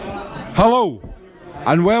Hello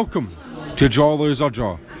and welcome to Draw, Lose or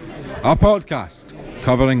Draw, a podcast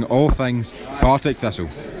covering all things Partick Thistle.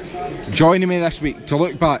 Joining me this week to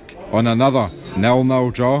look back on another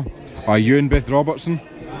 0-0 draw are Ewan Booth Robertson,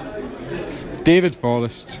 David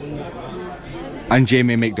Forrest and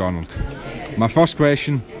Jamie McDonald. My first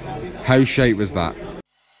question, how shite was that?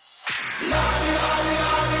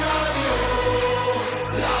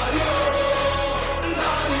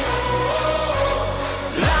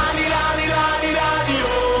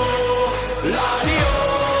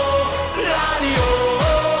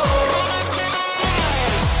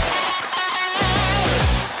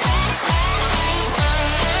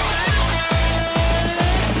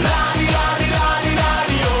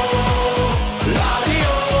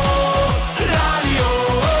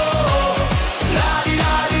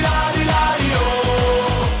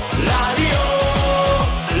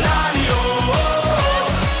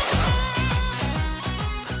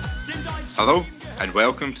 Hello and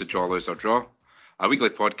welcome to Draw, Lose or Draw, a weekly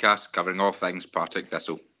podcast covering all things Partick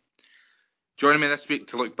Thistle. Joining me this week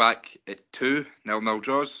to look back at 2 0-0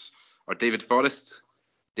 draws are David Forrest.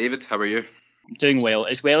 David, how are you? I'm doing well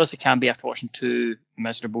as it can be after watching 2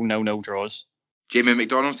 miserable 0-0 draws. Jamie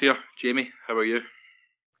McDonald's here. Jamie, how are you?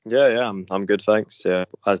 Yeah, I'm good, thanks. Yeah,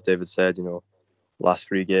 as David said, last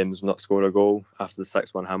 3 games not scored a goal after the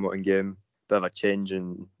 6-1 Hamilton game. Bit of a change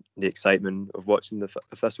in the excitement of watching the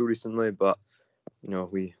Thistle recently, but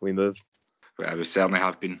we move. Well, we certainly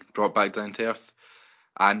have been brought back down to earth.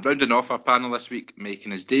 And rounding off our panel this week,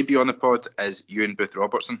 making his debut on the pod, is Ewan Booth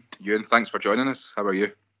Robertson. Ewan, thanks for joining us. How are you?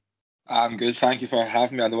 I'm good, thank you for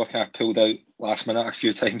having me. I know I kind of pulled out last minute a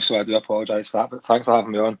few times, so I do apologise for that, but thanks for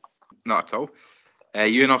having me on. Not at all.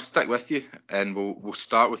 Ewan, I'll stick with you, and we'll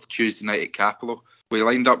start with Tuesday night at Capello. We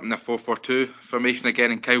lined up in the 4-4-2 formation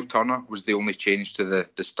again, and Kyle Turner was the only change to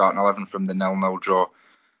the starting 11 from the 0-0 draw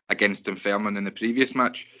against Dunfermline in the previous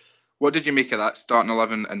match. What did you make of that starting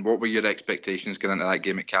 11, and what were your expectations going into that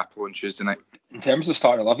game at Capello on Tuesday night? In terms of the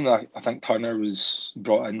starting 11, I think Turner was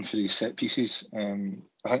brought in for these set pieces.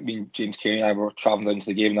 I think me and James Carey and I were travelling down to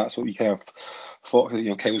the game, and that's what we kind of thought.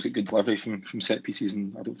 Kyle's got good delivery from set pieces,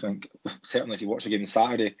 and I don't think, certainly if you watch the game on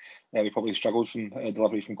Saturday, we probably struggled from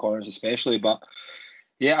delivery from corners especially. But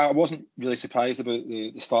yeah, I wasn't really surprised about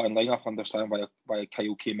the starting lineup. I understand why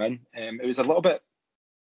Kyle came in. It was a little bit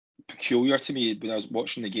peculiar to me when I was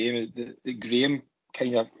watching the game. The Graham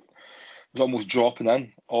kind of was almost dropping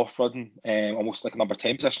in off Rudden, almost like a number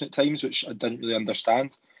 10 position at times, which I didn't really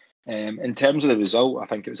understand. In terms of the result, I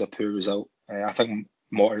think it was a poor result. I think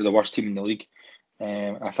Mortar are the worst team in the league.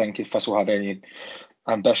 I think if Thistle have any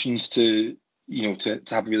ambitions to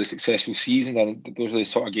have a really successful season, then those are the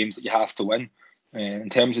sort of games that you have to win. In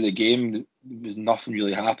terms of the game, there was nothing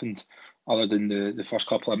really happened other than the first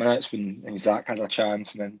couple of minutes when Zach had a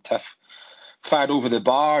chance, and then Tiff fired over the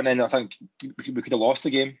bar, and then I think we could have lost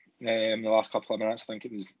the game in the last couple of minutes. I think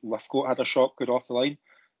it was Lithgow had a shot good off the line.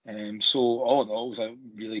 So all in all, it was a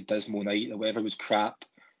really dismal night. The weather was crap.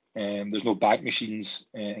 There's no bank machines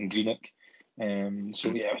in Greenock. So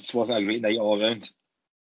yeah, it just wasn't a great night all around.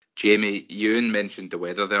 Jamie, Ewan mentioned the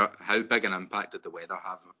weather there. How big an impact did the weather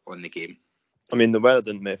have on the game? I mean, the weather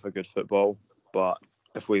didn't make for good football, but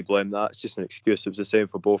if we blame that, it's just an excuse. It was the same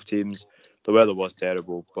for both teams. The weather was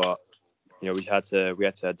terrible, but we had to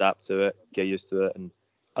adapt to it, get used to it, and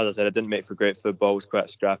as I said, it didn't make for great football. It was quite a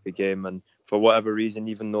scrappy game, and for whatever reason,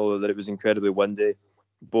 even though that it was incredibly windy,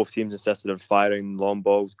 both teams insisted on firing long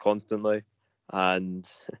balls constantly, and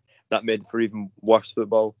that made for even worse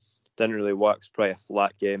football. Didn't really work. It was probably a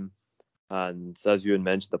flat game, and as Ewan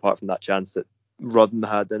mentioned, apart from that chance that Rudden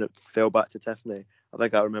had, then it fell back to Tiffany. I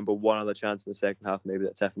think I remember one other chance in the second half, maybe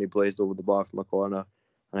that Tiffany blazed over the bar from a corner.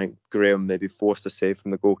 I think Graham maybe forced a save from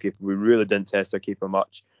the goalkeeper. We really didn't test our keeper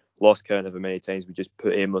much. Lost count of how many times we just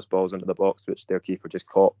put aimless balls into the box, which their keeper just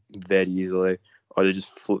caught very easily, or they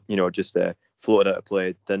just floated out of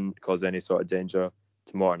play. Didn't cause any sort of danger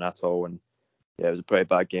to Morton at all. And yeah, it was a pretty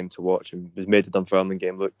bad game to watch, and it made the Dunfermline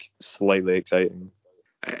game look slightly exciting.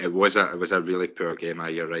 It was a really poor game.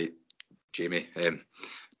 You're right, Jamie.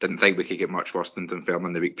 Didn't think we could get much worse than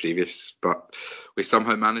Dunfermline the week previous, but we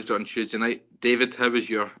somehow managed it on Tuesday night. David, how was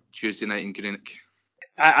your Tuesday night in Greenock?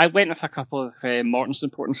 I went with a couple of Morton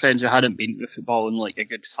supporting friends who hadn't been to football in like a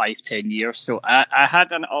good 5-10 years, so I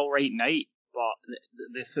had an alright night, but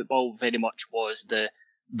the football very much was the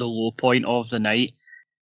low point of the night.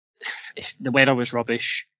 The weather was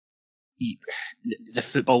rubbish. The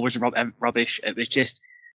football was rubbish. It was just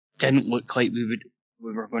didn't look like we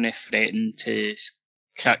were going to threaten to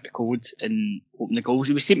crack the code and open the goals.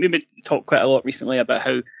 We seem to talk quite a lot recently about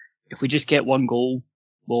how if we just get one goal,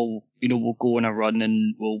 we'll go on a run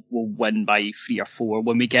and we'll win by 3 or 4.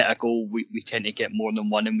 When we get a goal, we tend to get more than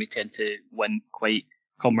one, and we tend to win quite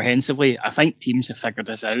comprehensively. I think teams have figured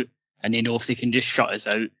this out, and they know if they can just shut us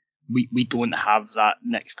out, we don't have that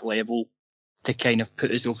next level to kind of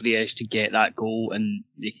put us over the edge to get that goal, and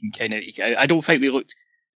they can kind of eke it out. I don't think we looked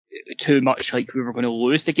too much like we were going to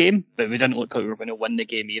lose the game, but we didn't look like we were going to win the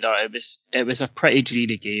game either. It was a pretty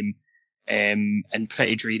dreary game, and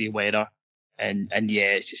pretty dreary weather, and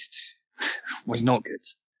yeah, it just was not good.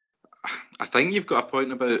 I think you've got a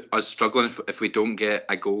point about us struggling if we don't get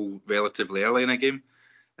a goal relatively early in a game,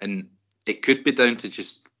 and it could be down to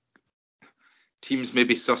just teams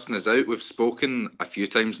maybe sussing us out. We've spoken a few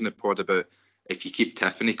times in the pod about if you keep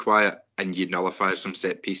Tiffany quiet and you nullify some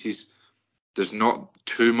set pieces, there's not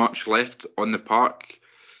too much left on the park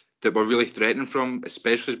that we're really threatening from,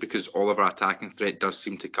 especially because all of our attacking threat does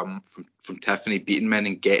seem to come from Tiffany beating men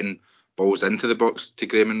and getting balls into the box to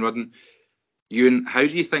Graham and Rudden. Ewan, how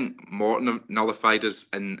do you think Morton nullified us,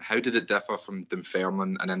 and how did it differ from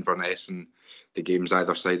Dunfermline and Inverness and the games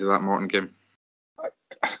either side of that Morton game?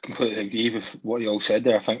 I completely agree with what you all said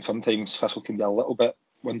there. I think sometimes Thistle can be a little bit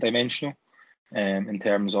one-dimensional in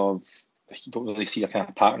terms of you don't really see a kind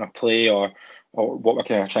of pattern of play or what we're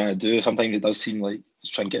kind of trying to do. Sometimes it does seem like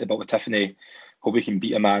just trying to get the ball with Tiffany, hope we can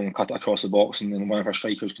beat a man and cut it across the box, and then one of our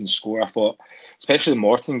strikers can score. I thought, especially the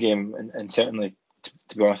Morton game, and certainly,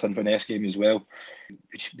 to be honest, Inverness game as well,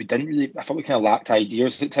 we didn't really, I thought we kind of lacked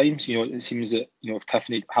ideas at times. It seems that, if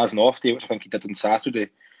Tiffany has an off day, which I think he did on Saturday,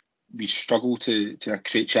 we struggle to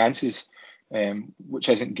create chances, which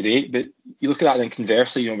isn't great. But you look at that, and then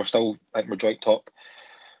conversely, we're still, I think we're joint top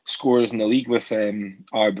scorers in the league with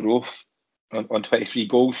Arbroath on 23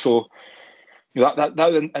 goals. So that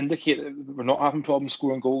would indicate that we're not having problems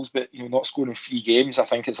scoring goals, but not scoring 3 games, I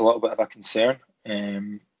think it's a little bit of a concern.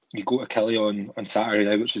 You go to Kelly on Saturday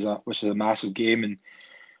now, which is a massive game, and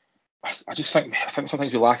I think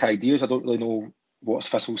sometimes we lack ideas. I don't really know what's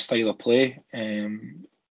Thistle's style of play.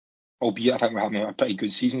 Albeit I think we're having a pretty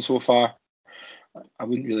good season so far. I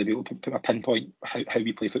wouldn't really be able to put a pinpoint how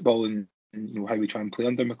we play football and how we try and play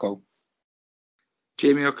under McCall.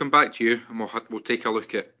 Jamie, I'll come back to you, and we'll take a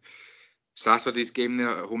look at Saturday's game there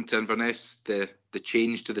at home to Inverness. The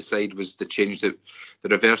change to the side was the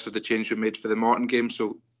reverse of the change we made for the Morton game.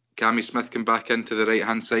 So Cammy Smith came back into the right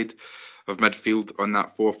hand side of midfield on that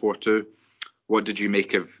 4-4-2. What did you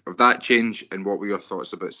make of that change, and what were your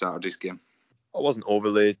thoughts about Saturday's game? I wasn't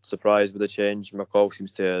overly surprised with the change. McCall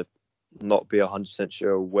seems to not be 100%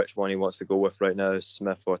 sure which one he wants to go with right now,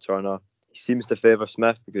 Smith or Turner. He seems to favour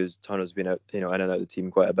Smith because Turner's been out, in and out of the team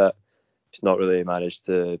quite a bit. He's not really managed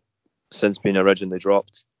to, since being originally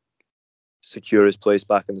dropped, secure his place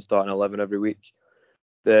back in the starting 11 every week.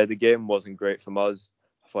 The game wasn't great from us.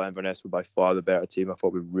 I thought Inverness were by far the better team. I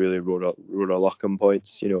thought we really rode our luck on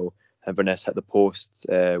points. Inverness hit the post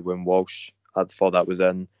when Walsh thought that was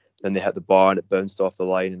in. Then they hit the bar and it bounced off the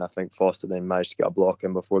line, and I think Foster then managed to get a block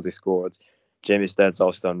in before they scored. Jamie Stead's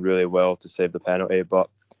also done really well to save the penalty,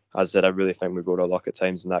 but as I said, I really think we rode our luck at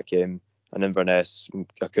times in that game. And Inverness,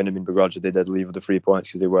 I couldn't have been begrudged if they did leave with the 3 points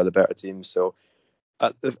because they were the better team. So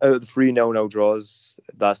out of the 3 0-0 draws,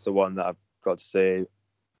 that's the one that I've got to say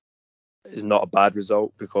is not a bad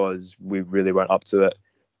result because we really weren't up to it.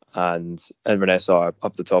 And Inverness are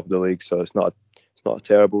up the top of the league, so it's not a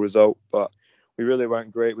terrible result, but we really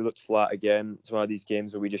weren't great. We looked flat again. It's one of these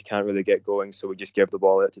games where we just can't really get going, so we just give the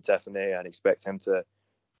ball out to Tiffany and expect him to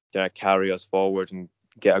carry us forward and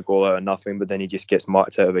get a goal out of nothing, but then he just gets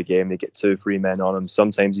marked out of a game. They get 2-3 men on him.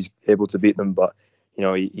 Sometimes he's able to beat them, but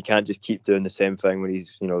he can't just keep doing the same thing when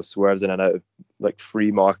he's swerves in and out of like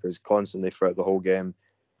 3 markers constantly throughout the whole game.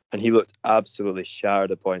 And he looked absolutely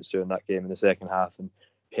shattered at points during that game in the second half, and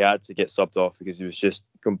he had to get subbed off because he was just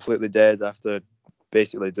completely dead after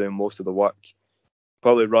basically doing most of the work.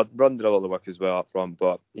 Probably Rudden did a lot of the work as well up front,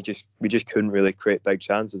 but we just couldn't really create big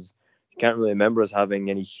chances. You can't really remember us having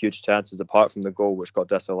any huge chances apart from the goal which got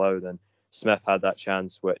disallowed, and Smith had that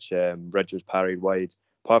chance which Richards parried wide.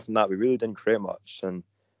 Apart from that, we really didn't create much, and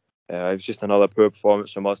it was just another poor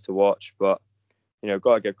performance from us to watch. But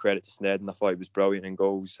got to give credit to Sneddon. I thought he was brilliant in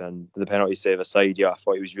goals, and the penalty save aside, I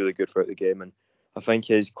thought he was really good throughout the game, and I think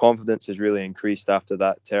his confidence has really increased after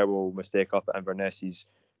that terrible mistake up at Inverness. He's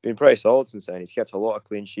been pretty solid since then. He's kept a lot of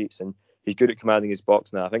clean sheets, and he's good at commanding his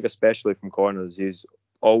box now. I think especially from corners, he's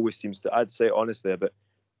always seems to, I'd say honestly, about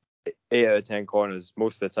 8 out of 10 corners,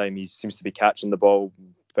 most of the time he seems to be catching the ball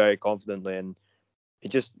very confidently, and he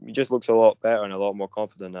just looks a lot better and a lot more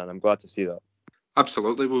confident, and I'm glad to see that.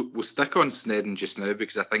 Absolutely. We'll stick on Sneddon just now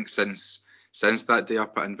because I think since that day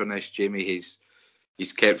up at Inverness, Jamie, he's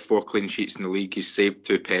He's kept 4 clean sheets in the league. He's saved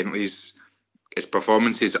 2 penalties. His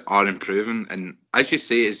performances are improving, and as you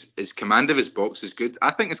say, his command of his box is good. I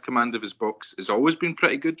think his command of his box has always been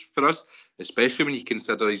pretty good for us, especially when you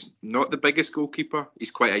consider he's not the biggest goalkeeper.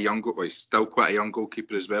 He's he's still quite a young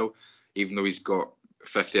goalkeeper as well, even though he's got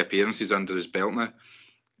 50 appearances under his belt now.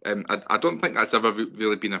 I don't think that's ever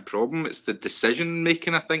really been a problem. It's the decision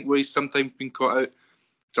making, I think, where he's sometimes been caught out.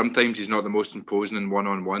 Sometimes he's not the most imposing in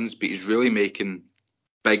one-on-ones, but he's really making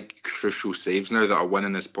big, crucial saves now that are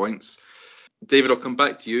winning his points. David, I'll come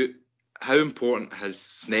back to you. How important has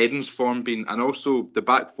Sneddon's form been? And also the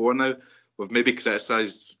back four now. We've maybe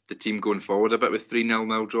criticised the team going forward a bit with 3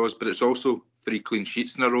 0-0 draws, but it's also 3 clean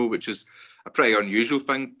sheets in a row, which is a pretty unusual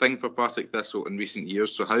thing for Partick Thistle in recent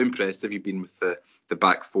years. So how impressed have you been with the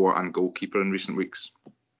back four and goalkeeper in recent weeks?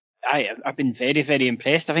 I've been very, very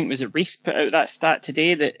impressed. I think was it Reece put out that stat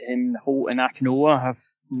today that Holt and Akinola have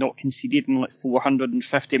not conceded in like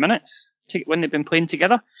 450 minutes when they've been playing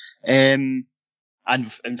together. And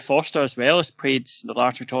Foster as well has played the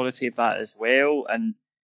large majority of that as well. And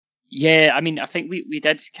yeah, I mean, I think we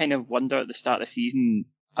did kind of wonder at the start of the season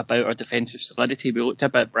about our defensive solidity. We looked a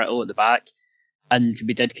bit brittle at the back, and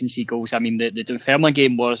we did concede goals. I mean, the Dunfermline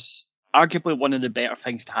game was arguably one of the better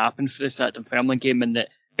things to happen for us, that Dunfermline game, in that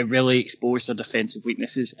it really exposed our defensive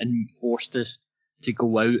weaknesses and forced us to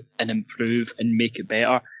go out and improve and make it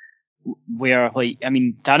better. Where, like, I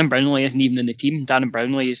mean, Darren Brownlee isn't even in the team. Darren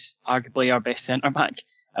Brownlee is arguably our best centre-back,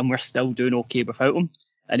 and we're still doing okay without him.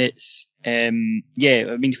 And it's, I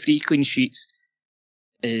mean, 3 clean sheets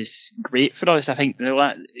is great for us. I think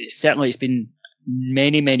it's been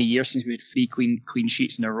many, many years since we had 3 clean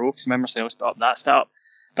sheets in a row, because I remember ourselves put up that stat.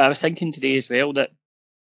 But I was thinking today as well that,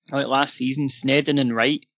 like last season, Sneddon and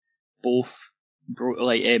Wright both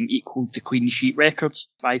equalled the clean sheet records.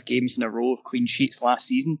 5 games in a row of clean sheets last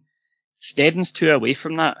season. Sneddon's 2 away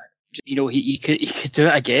from that. You know, he could do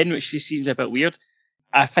it again, which just seems a bit weird.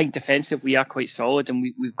 I think defensively we are quite solid, and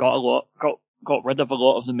we've got rid of a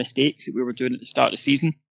lot of the mistakes that we were doing at the start of the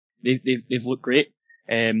season. They've looked great,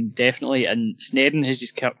 definitely. And Sneddon has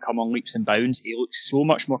just come on leaps and bounds. He looks so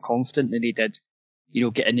much more confident than he did, you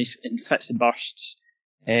know, getting in fits and bursts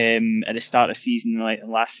at the start of the season, like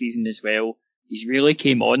last season as well. He's really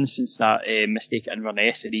came on since that mistake at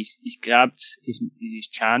Inverness, and he's grabbed his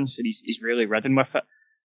chance, and he's really ridden with it.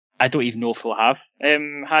 I don't even know if we'll have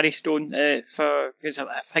Harry Stone because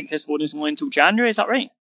I think his loan is only until January. Is that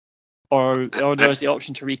right? Or there's the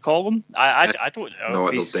option to recall him? I don't know. No,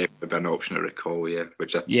 there'll definitely be an option to recall,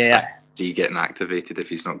 which I see getting activated if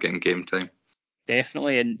he's not getting game time.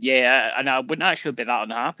 Definitely, and I wouldn't actually be that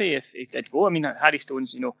unhappy if he did go. I mean, Harry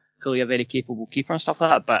Stone's, you know, clearly a very capable keeper and stuff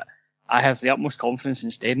like that, but I have the utmost confidence in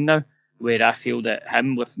Sneddon now, where I feel that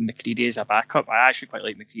him with McCready as a backup, I actually quite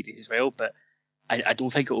like McCready as well, but I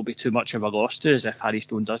don't think it will be too much of a loss to us if Harry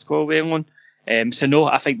Stone does go away on loan. So no,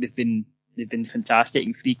 I think they've been fantastic,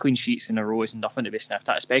 and 3 clean sheets in a row is nothing to be sniffed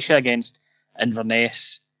at, especially against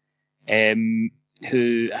Inverness, who,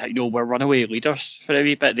 you know, were runaway leaders for a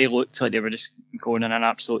wee bit. They looked like they were just going on an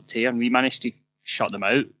absolute tear, and we managed to shut them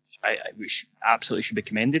out, which absolutely should be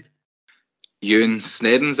commended. Ewan,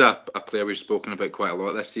 Sneddon's a player we've spoken about quite a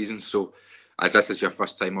lot this season, so as this is your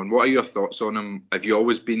first time on, what are your thoughts on him? Have you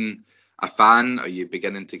always been a fan? Are you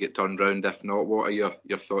beginning to get turned round? If not, what are your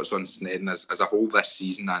thoughts on Sneddon as a whole this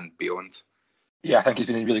season and beyond? Yeah, I think he's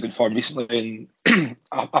been in really good form recently, and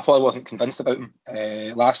I probably wasn't convinced about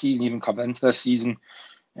him last season, even coming into this season.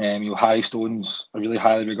 Harry Stone's a really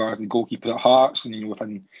highly regarded goalkeeper at Hearts, and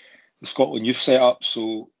within the Scotland youth setup,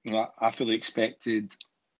 so I fully expected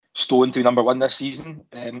Stone to be number 1 this season.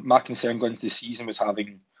 My concern going into the season was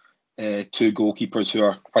having 2 goalkeepers who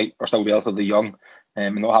are still relatively young,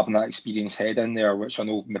 and not having that experienced head in there, which I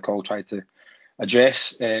know McCall tried to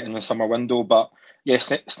address in the summer window. But yeah,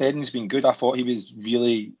 Sneddon's been good. I thought he was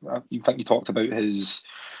really, you talked about his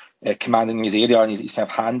commanding his area and his kind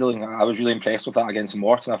of handling. I was really impressed with that against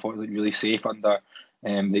Morton. I thought he looked really safe under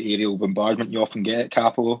the aerial bombardment you often get at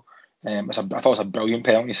Capello. I thought it was a brilliant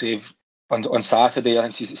penalty save on Saturday. I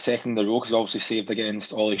think he's second in the row, because he obviously saved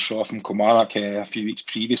against Ollie Shaw from Kilmarnock a few weeks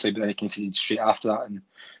previously, but then he conceded straight after that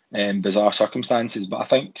in bizarre circumstances. But I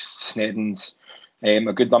think Sneddon's a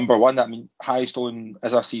good number 1. I mean, Harry Stone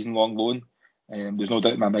is a season-long loan. There's no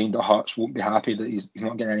doubt in my mind that Hearts won't be happy that he's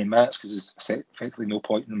not getting any minutes, because there's effectively no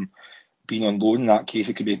point in him being on loan. In that case,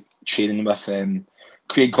 he could be training with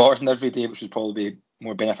Craig Gordon every day, which would probably be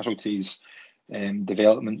more beneficial to his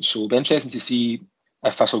development. So it'll be interesting to see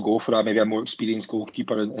if this will go for maybe a more experienced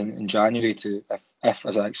goalkeeper in January, if,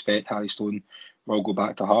 as I expect, Harry Stone will go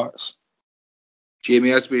back to Hearts.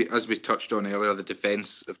 Jamie, as we touched on earlier, the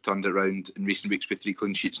defence have turned it around in recent weeks with 3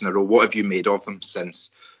 clean sheets in a row. What have you made of them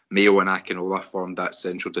since Mayo and Akinola formed that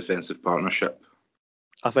central defensive partnership?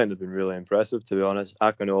 I think they've been really impressive, to be honest.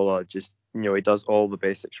 Akinola just, he does all the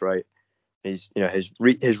basics right. He's,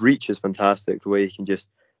 his reach is fantastic. The way he can just,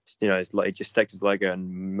 he just sticks his leg out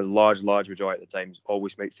and large majority of the times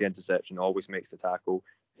always makes the interception, always makes the tackle.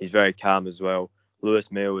 He's very calm as well.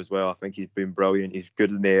 Lewis Mayo as well. I think he's been brilliant. He's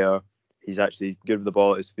good in the air. He's actually good with the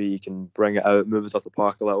ball at his feet. He can bring it out, move it off the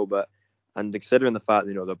park a little bit. And considering the fact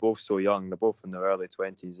that, they're both so young, they're both in their early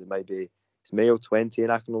 20s. It might be, it's Mayo 20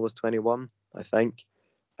 and Akinola's 21, I think.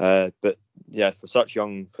 But yeah, for such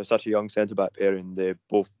a young centre back pairing, they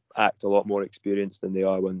both act a lot more experienced than they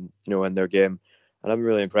are when in their game, and I'm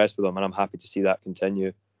really impressed with them, and I'm happy to see that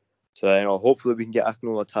continue. So hopefully we can get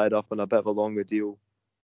Akinola tied up on a bit of a longer deal,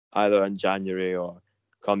 either in January or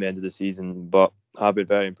come the end of the season. But I've been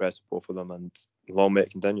very impressed with both of them, and long may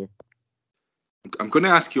it continue. I'm going to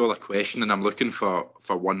ask you all a question, and I'm looking for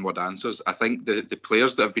one-word answers. I think the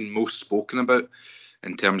players that have been most spoken about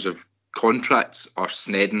in terms of contracts are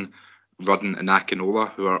Sneddon, Rudden and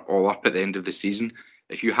Akinola, who are all up at the end of the season.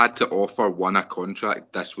 If you had to offer one a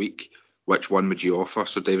contract this week, which one would you offer?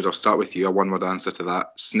 So David, I'll start with you. A one-word answer to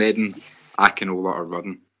that. Sneddon, Akinola or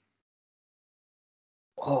Rudden?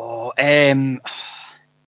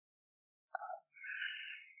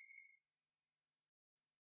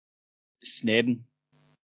 Sneddon.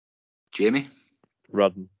 Jamie?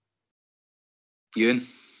 Rudden. Ewan?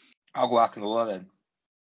 I'll go Akinola then.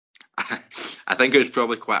 I think it was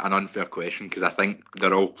probably quite an unfair question because I think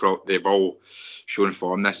they've all shown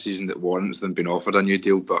form this season that warrants them being offered a new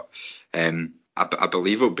deal. But I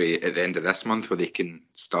believe it'll be at the end of this month where they can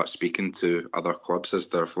start speaking to other clubs, as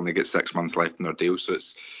they've only got 6 months left in their deal. So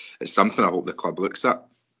it's something I hope the club looks at.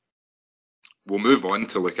 We'll move on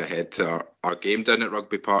to look ahead to our game down at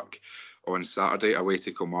Rugby Park on Saturday away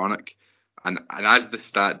to Kilmarnock. And as the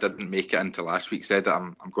stat didn't make it into last week's edit,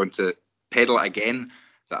 I'm going to pedal it again.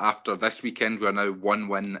 That after this weekend, we're now 1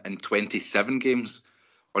 win in 27 games.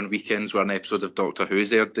 On weekends, we're an episode of Doctor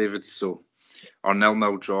Who's aired, David. So our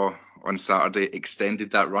 0-0 draw on Saturday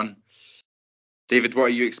extended that run. David, what are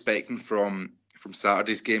you expecting from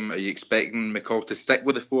Saturday's game? Are you expecting McCall to stick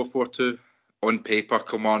with the 4-4-2? On paper,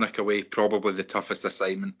 Kilmarnock away, probably the toughest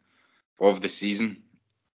assignment of the season.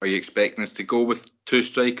 Are you expecting us to go with 2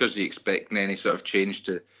 strikers? Are you expecting any sort of change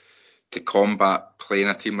to combat playing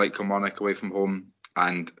a team like Kilmarnock away from home?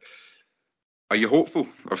 And are you hopeful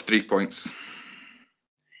of 3 points?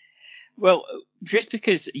 Well, just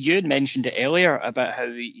because you had mentioned it earlier about how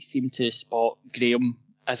you seem to spot Graham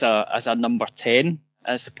as a number 10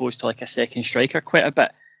 as opposed to like a second striker quite a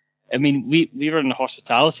bit. I mean, we were in the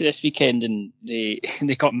hospitality this weekend and they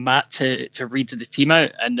got Matt to read the team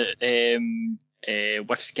out and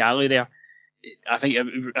with Scally there. I think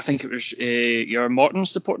it was your Morton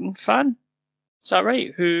supporting fan. Is that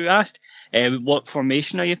right? Who asked, what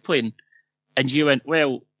formation are you playing? And you went,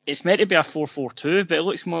 well, it's meant to be a 4-4-2, but it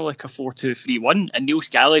looks more like a 4-2-3-1. And Neil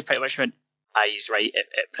Scally pretty much went, he's right.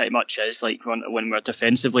 It pretty much is. Like when we're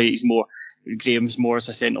defensively, Graham's more as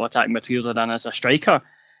a central attacking midfielder than as a striker.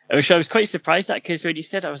 Which I was quite surprised at, because when you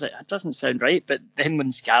said it, I was like, that doesn't sound right. But then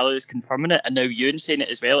when Scally was confirming it, and now Ewan saying it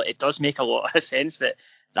as well, it does make a lot of sense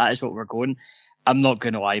that is what we're going. I'm not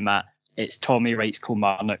going to lie, Matt. It's Tommy Wright's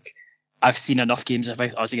Kilmarnock. I've seen enough games of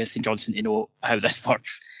us against St Johnstone to know how this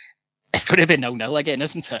works. It's going to be 0-0 again,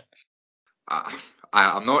 isn't it?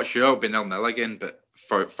 I'm not sure it'll be 0-0 again, but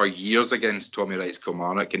for years against Tommy Wright's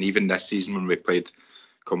Kilmarnock, and even this season when we played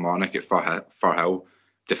Kilmarnock at Firhill,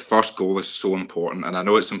 the first goal is so important. And I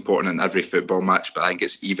know it's important in every football match, but I think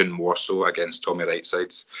it's even more so against Tommy Wright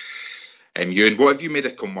sides. Ewan, what have you made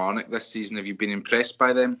of Kilmarnock this season? Have you been impressed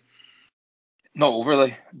by them? Not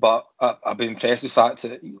overly, but I've been impressed with the fact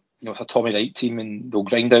that it's a Tommy Wright team and they'll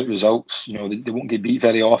grind out results. They won't get beat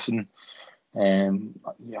very often.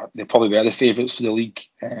 They probably were the favourites for the league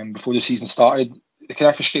before the season started. The kind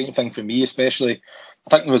of frustrating thing for me, especially, I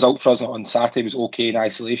think the result for us on Saturday was okay in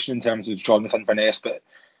isolation in terms of drawing with Inverness, but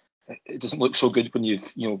it doesn't look so good when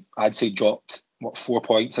you've I'd say dropped 4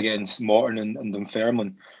 points against Morton and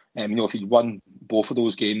Dunfermline. If you'd won both of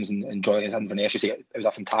those games and drawn against Inverness, you say it was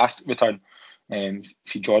a fantastic return.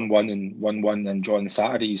 If you drawn 1-1 and drawn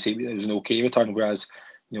Saturday, you say it was an okay return. Whereas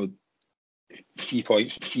 3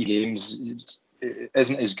 points, 3 games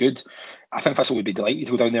isn't as good. I think Thistle would be delighted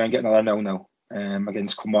to go down there and get another 0-0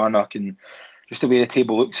 against Kilmarnock, and just the way the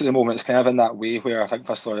table looks at the moment, it's kind of in that way where I think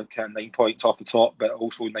Thistle are kind of 9 points off the top, but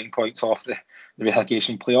also 9 points off the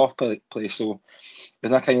relegation playoff play. So they're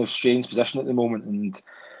in a kind of strange position at the moment, and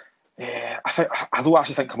I don't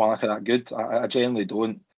actually think Kilmarnock are that good. I genuinely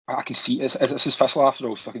don't. I can see it's his Thistle after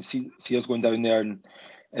all, so I can see us going down there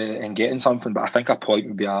and getting something. But I think a point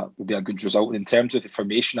would be a good result. And in terms of the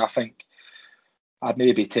formation, I think I'd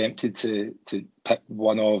maybe be tempted to pick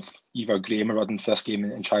one of either Graham or Rudden for this game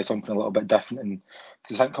and try something a little bit different. And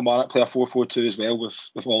because I think Kilmarnock play a 4-4-2 as well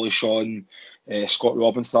with Ollie Shawn, Scott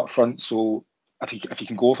Robinson up front. So if you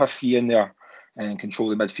can go with a three in there and control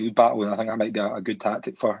the midfield battle, and I think that might be a good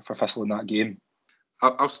tactic for Thistle in that game.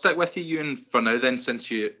 I'll stick with you, Ewan, for now then, since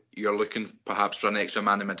you're looking perhaps for an extra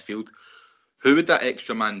man in midfield. Who would that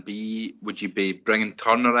extra man be? Would you be bringing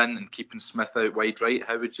Turner in and keeping Smith out wide right?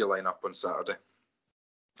 How would you line up on Saturday?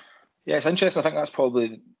 Yeah, it's interesting. I think that's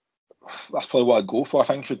probably what I'd go for. I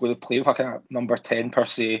think if we're going to play with a kind of number 10 per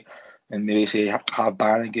se, and maybe say have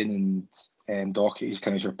Bannigan and Docherty as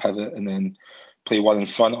kind of your pivot, and then play one in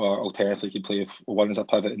front, or alternatively you could play with one as a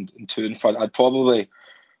pivot and two in front. I'd probably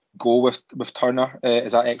go with Turner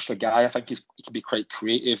as that extra guy. I think he can be quite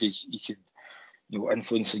creative. He could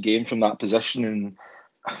influence the game from that position, and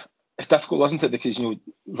it's difficult, isn't it? Because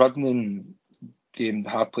Rudden and Graham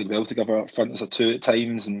have played well together up front as a two at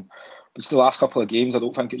times, but the last couple of games I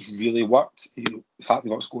don't think it's really worked. The fact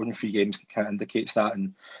we're not scoring in 3 games kind of indicates that,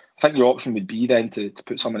 and I think your option would be then to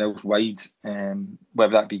put someone else wide,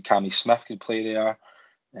 whether that be Cammy Smith could play there.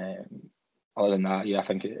 Other than that, yeah, I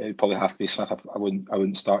think it would probably have to be Smith. I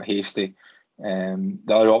wouldn't start Hasty. The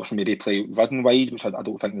other option maybe play Rudden wide, which I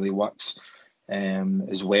don't think really works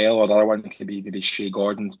as well. Or the other one could be maybe Shea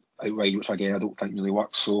Gordon out wide, which again I don't think really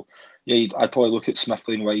works. So yeah, I'd probably look at Smith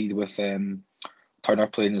playing wide with Turner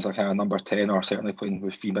playing as a kind of number 10, or certainly playing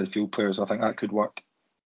with 3 midfield players. I think that could work.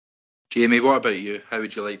 Jamie, what about you? How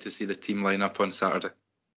would you like to see the team line up on Saturday?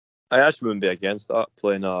 I actually wouldn't be against that,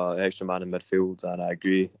 playing an extra man in midfield, and I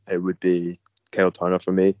agree it would be Kyle Turner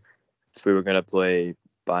for me. If we were going to play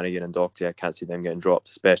Bannigan and Docherty, I can't see them getting dropped,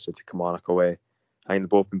 especially to Kilmarnock away. I think they've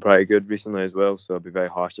both been pretty good recently as well, so it'd be very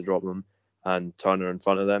harsh to drop them, and Turner in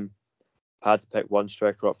front of them. If I had to pick one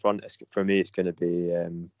striker up front, for me it's going to be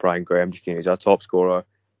Brian Graham. He's our top scorer.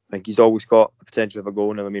 I think he's always got the potential of a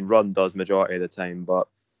goal now. I mean, Run does majority of the time, but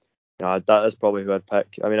that is probably who I'd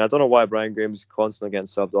pick. I mean, I don't know why Brian Graham's constantly getting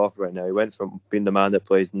subbed off right now. He went from being the man that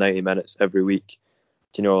plays 90 minutes every week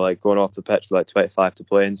to, like going off the pitch for like 25 to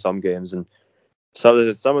play in some games. And some of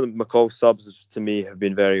the McCall subs to me have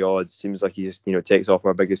been very odd. Seems like he just, takes off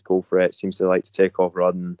our biggest goal threat. Seems to like to take off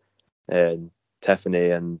Rudden and Tiffany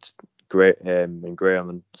and Graham.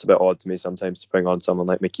 And it's a bit odd to me sometimes to bring on someone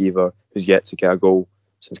like McKeever, who's yet to get a goal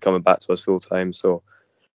since coming back to us full time. So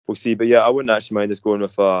we'll see. But yeah, I wouldn't actually mind us going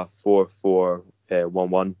with a 4-4-1-1. I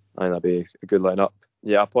think that'd be a good lineup.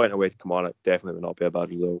 Yeah, a point away to Kilmarnock definitely would not be a bad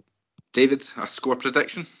result. David, a score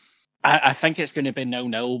prediction? I think it's going to be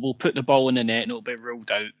 0-0. We'll put the ball in the net and it'll be ruled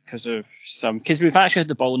out because we've actually had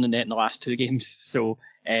the ball in the net in the last 2 games. So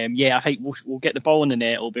I think we'll get the ball in the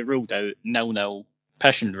net. It'll be ruled out 0-0.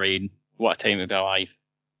 Piss and rain. What a time to be alive.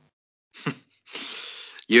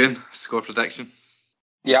 Ewan, score prediction?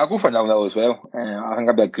 Yeah, I'll go for 0-0 as well. I think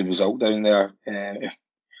that'd be a good result down there.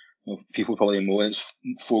 People probably know it's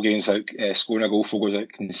 4 games out scoring a goal, 4 goals out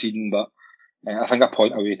conceding, but I think a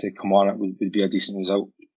point away to Kilmarnock would be a decent result.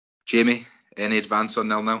 Jamie, any advance on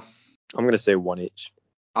 0-0? I'm going to say 1 each.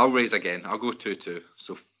 I'll raise again. I'll go 2-2.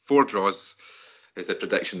 So 4 draws is the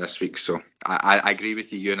prediction this week. So I agree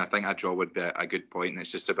with you, Ewan. I think a draw would be a good point. And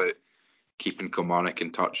it's just about keeping Kilmarnock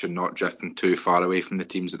in touch and not drifting too far away from the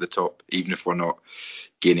teams at the top, even if we're not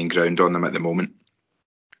gaining ground on them at the moment.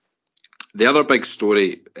 The other big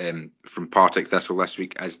story from Partick Thistle this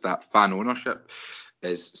week is that fan ownership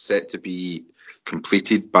is set to be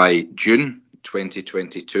completed by June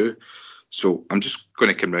 2022. So I'm just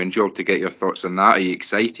going to come round you all to get your thoughts on that. Are you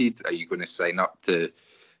excited? Are you going to sign up to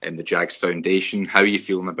the Jags Foundation? How are you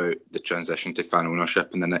feeling about the transition to fan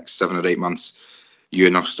ownership in the next 7 or 8 months?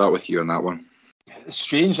 Ewan, I'll start with you on that one. It's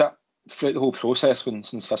strange that throughout the whole process,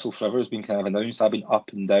 since Thistle Forever has been kind of announced, I've been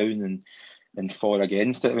up and down and for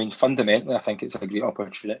against it. I mean, fundamentally, I think it's a great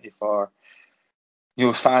opportunity for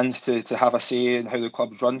fans to have a say in how the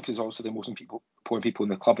club's run, because also the most important people in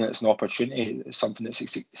the club, and it's an opportunity. It's something that's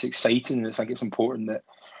it's exciting, and I think it's important that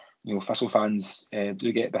Thistle fans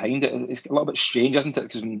do get behind it. It's a little bit strange, isn't it?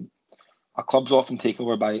 Because when a club's often taken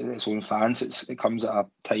over by its own fans, it comes at a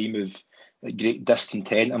time of great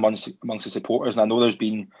discontent amongst the supporters. And I know there's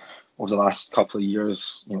been, over the last couple of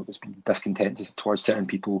years, there's been discontent towards certain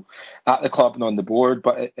people at the club and on the board.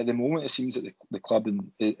 But at the moment, it seems that the club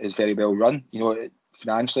is very well run.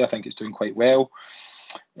 Financially, I think it's doing quite well.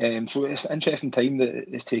 So it's an interesting time that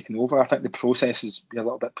it's taken over. I think the process has been a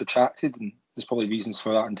little bit protracted, and there's probably reasons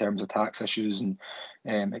for that in terms of tax issues and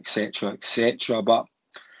etc. etc. But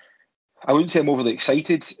I wouldn't say I'm overly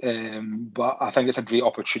excited, but I think it's a great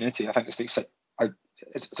opportunity. I think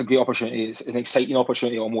it's a great opportunity. It's an exciting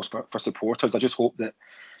opportunity almost for supporters. I just hope that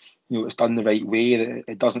it's done the right way, that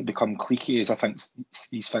it doesn't become cliquey, as I think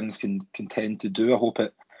these things can tend to do. I hope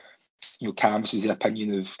it canvasses the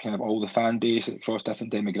opinion of kind of all the fan base across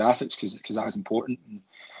different demographics, because that is important. And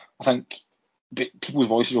I think people's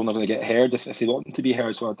voices are only going to get heard if they want them to be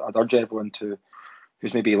heard. So I'd urge everyone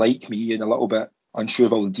who's maybe like me and a little bit unsure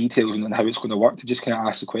of all the details and how it's going to work to just kind of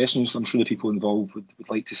ask the questions. I'm sure the people involved would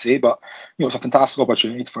like to say, but it's a fantastic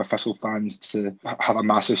opportunity for Thistle fans to have a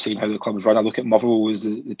massive say in how the club's run. I look at Motherwell as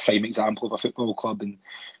the prime example of a football club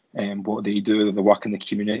and what they do, the work in the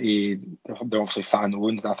community. They're obviously fan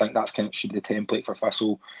owned, and I think that's kind of should be the template for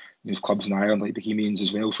Thistle. There's clubs in Ireland like Bohemians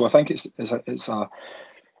as well. So I think it's a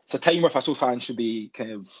time where Thistle fans should be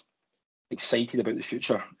kind of excited about the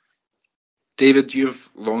future. David, you've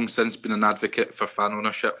long since been an advocate for fan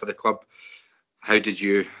ownership for the club. How did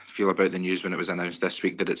you feel about the news when it was announced this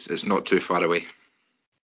week that it's not too far away?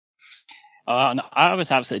 I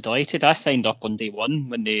was absolutely delighted. I signed up on day one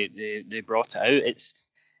when they brought it out. It's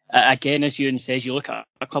again, as Ewan says, you look at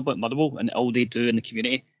a club like Motherwell and all they do in the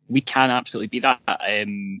community. We can absolutely be that,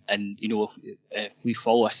 and if we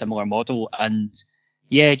follow a similar model. And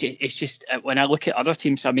yeah, it's just when I look at other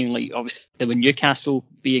teams. I mean, like obviously with Newcastle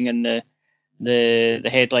being in the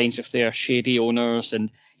headlines with their shady owners,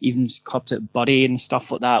 and even clubs like Bury and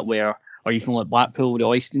stuff like that, or even like Blackpool, the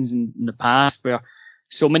Oystons in the past, where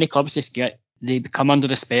so many clubs they become under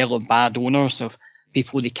the spell of bad owners, of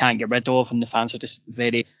people they can't get rid of, and the fans are just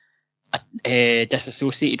very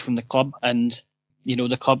disassociated from the club. And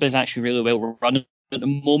the club is actually really well run at the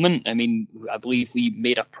moment. I mean, I believe we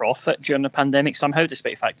made a profit during the pandemic somehow,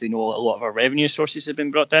 despite the fact that a lot of our revenue sources have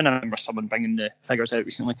been brought down. I remember someone bringing the figures out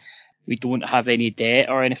recently. We don't have any debt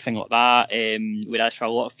or anything like that, whereas for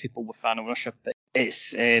a lot of people with fan ownership,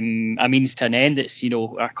 it's a means to an end. It's,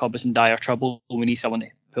 our club is in dire trouble, we need someone to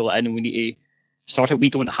pull it in, and we need to sort it. We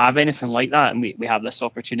don't have anything like that, and we have this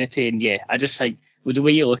opportunity. And yeah, I just think with the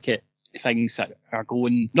way you look at things that are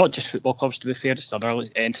going, not just football clubs to be fair, just other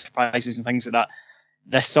enterprises and things like that,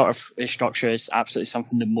 this sort of structure is absolutely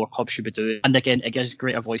something that more clubs should be doing. And again, it gives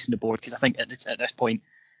greater voice in the board, because I think at this point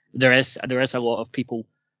there is a lot of people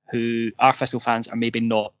who are Thistle fans are maybe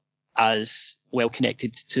not as well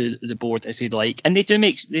connected to the board as they'd like, and they do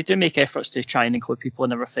make efforts to try and include people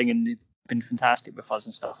and everything, and they've been fantastic with us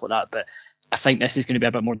and stuff like that. But I think this is going to be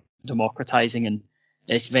a bit more democratising, and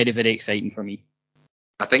it's very, very exciting for me.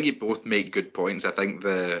 I think you both make good points. I think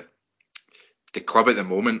the club at the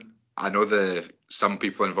moment, I know some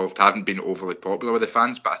people involved haven't been overly popular with the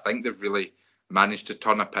fans, but I think they've really managed to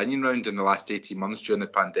turn opinion around in the last 18 months during the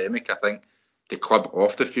pandemic. I think the club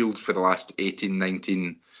off the field for the last 18,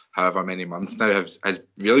 19, however many months now has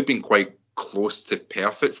really been quite close to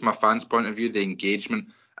perfect from a fan's point of view. The engagement,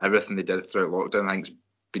 everything they did throughout lockdown, I think has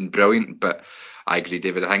been brilliant. But I agree,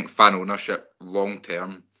 David, I think fan ownership long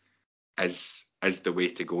term is the way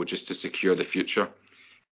to go, just to secure the future.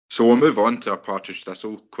 So we'll move on to our Partridge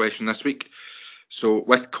Thistle question this week. So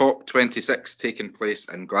with COP26 taking place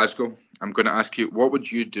in Glasgow, I'm going to ask you, what would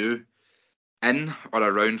you do in or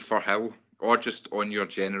around Firhill, or just on your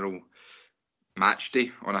general match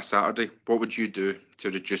day on a Saturday? What would you do to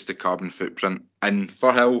reduce the carbon footprint in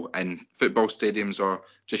Firhill, in football stadiums, or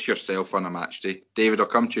just yourself on a match day? David, I'll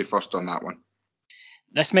come to you first on that one.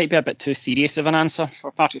 This might be a bit too serious of an answer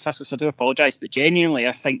for Partick Thistle, so I do apologise, but genuinely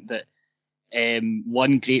I think that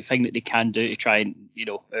one great thing that they can do to try and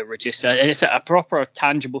reduce it, and it's a proper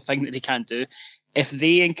tangible thing that they can do, if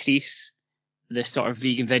they increase the sort of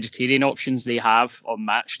vegan vegetarian options they have on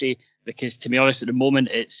match day, because to be honest at the moment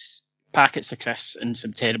it's packets of crisps and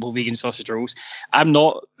some terrible vegan sausage rolls. I'm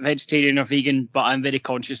not vegetarian or vegan, but I'm very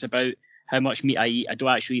conscious about how much meat I eat. I don't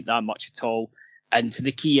actually eat that much at all. And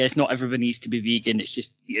the key is not everyone needs to be vegan. It's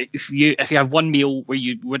just if you have one meal where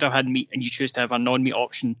you would have had meat and you choose to have a non-meat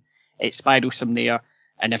option, it spirals from there.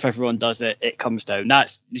 And if everyone does it, it comes down.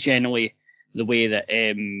 That's generally the way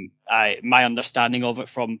that my understanding of it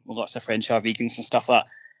from lots of friends who are vegans and stuff like that.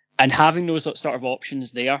 And having those sort of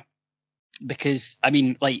options there, because I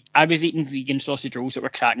mean, like I was eating vegan sausage rolls that were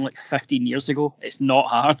cracking like 15 years ago. It's not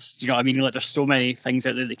hard, do you know what I mean? Like there's so many things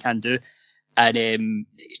out there they can do, and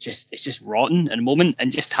it's just rotten at the moment.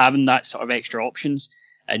 And just having that sort of extra options,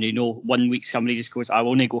 and 1 week somebody just goes, I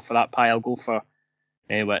will only go for that pie, I'll go for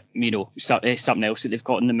something else that they've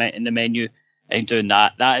got in the menu, and doing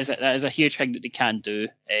that is a huge thing that they can do.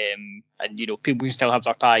 And people can still have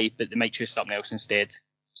their pie, but they might choose something else instead.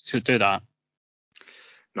 So do that.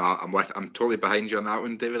 No, I'm totally behind you on that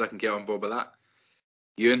one, David. I can get on board with that.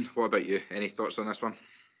 Ewan, what about you? Any thoughts on this one?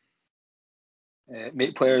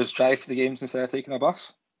 Make players drive to the games instead of taking a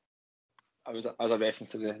bus. As a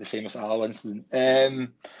reference to the famous Al incident.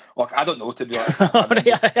 Look, I don't know, to be honest.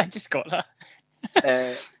 I just got that.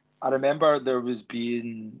 I remember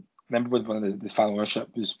when one of the fan ownership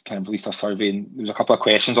was kind of released a survey, and there was a couple of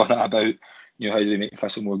questions on it about, how do we make the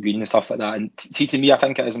thistle more green and stuff like that. And to me, I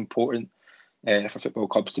think it is important for football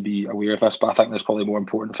clubs to be aware of this, but I think there's probably more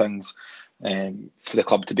important things for the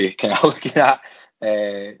club to be kind of looking at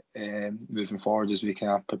moving forward as we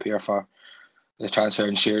kind of prepare for the transfer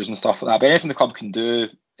and shares and stuff like that. But anything the club can do,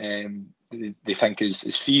 they think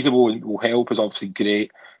is feasible and will help is obviously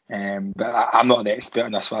great. But I'm not an expert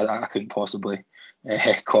on this, so I couldn't possibly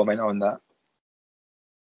comment on that.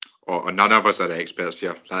 Oh, none of us are experts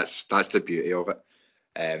here. That's the beauty of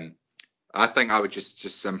it. I think I would just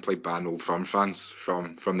simply ban Old Firm fans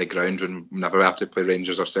from the ground whenever we have to play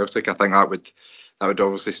Rangers or Celtic. I think that would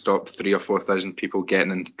obviously stop 3,000 or 4,000 people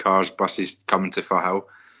getting in cars, buses, coming to Firhill,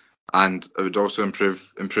 and it would also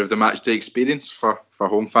improve the match day experience for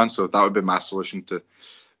home fans. So that would be my solution to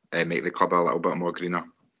make the club a little bit more greener.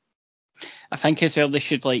 I think as well they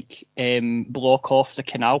should block off the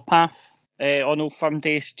canal path on Old Firm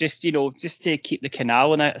days, just to keep the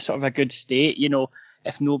canal in a sort of a good state.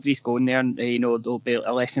 If nobody's going there, there'll be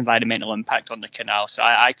a less environmental impact on the canal. So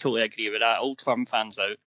I totally agree with that. Old Firm fans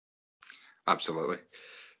out. Absolutely.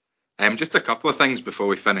 Just a couple of things before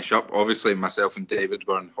we finish up. Obviously, myself and David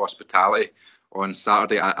were in hospitality on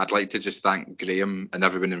Saturday. I'd like to just thank Graham and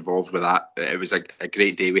everyone involved with that. It was a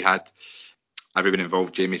great day we had. Everyone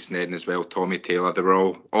involved, Jamie Snedden as well, Tommy Taylor, they were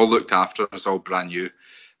all looked after us, all brand new.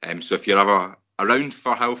 So if you're ever around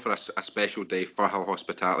Firhill for a special day, Firhill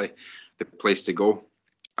Hospitality, the place to go.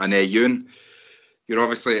 And Ewan, you're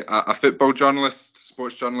obviously a football journalist,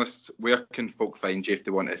 sports journalist. Where can folk find you if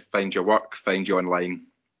they want to find your work, find you online?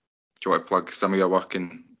 Do you want to plug some of your work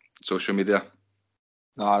in social media?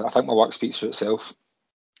 No, I think my work speaks for itself.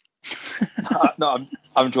 No,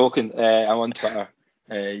 I'm joking. I'm on Twitter.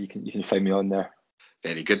 You can find me on there.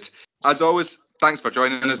 Very good. As always, thanks for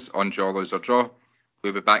joining us on Draw, Lose or Draw.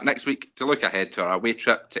 We'll be back next week to look ahead to our away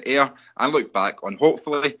trip to Ayr and look back on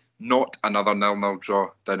hopefully not another 0-0 draw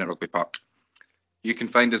down at Rugby Park. You can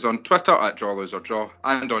find us on Twitter at Draw, Lose or Draw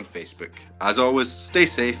and on Facebook. As always, stay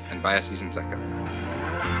safe and buy a season ticket.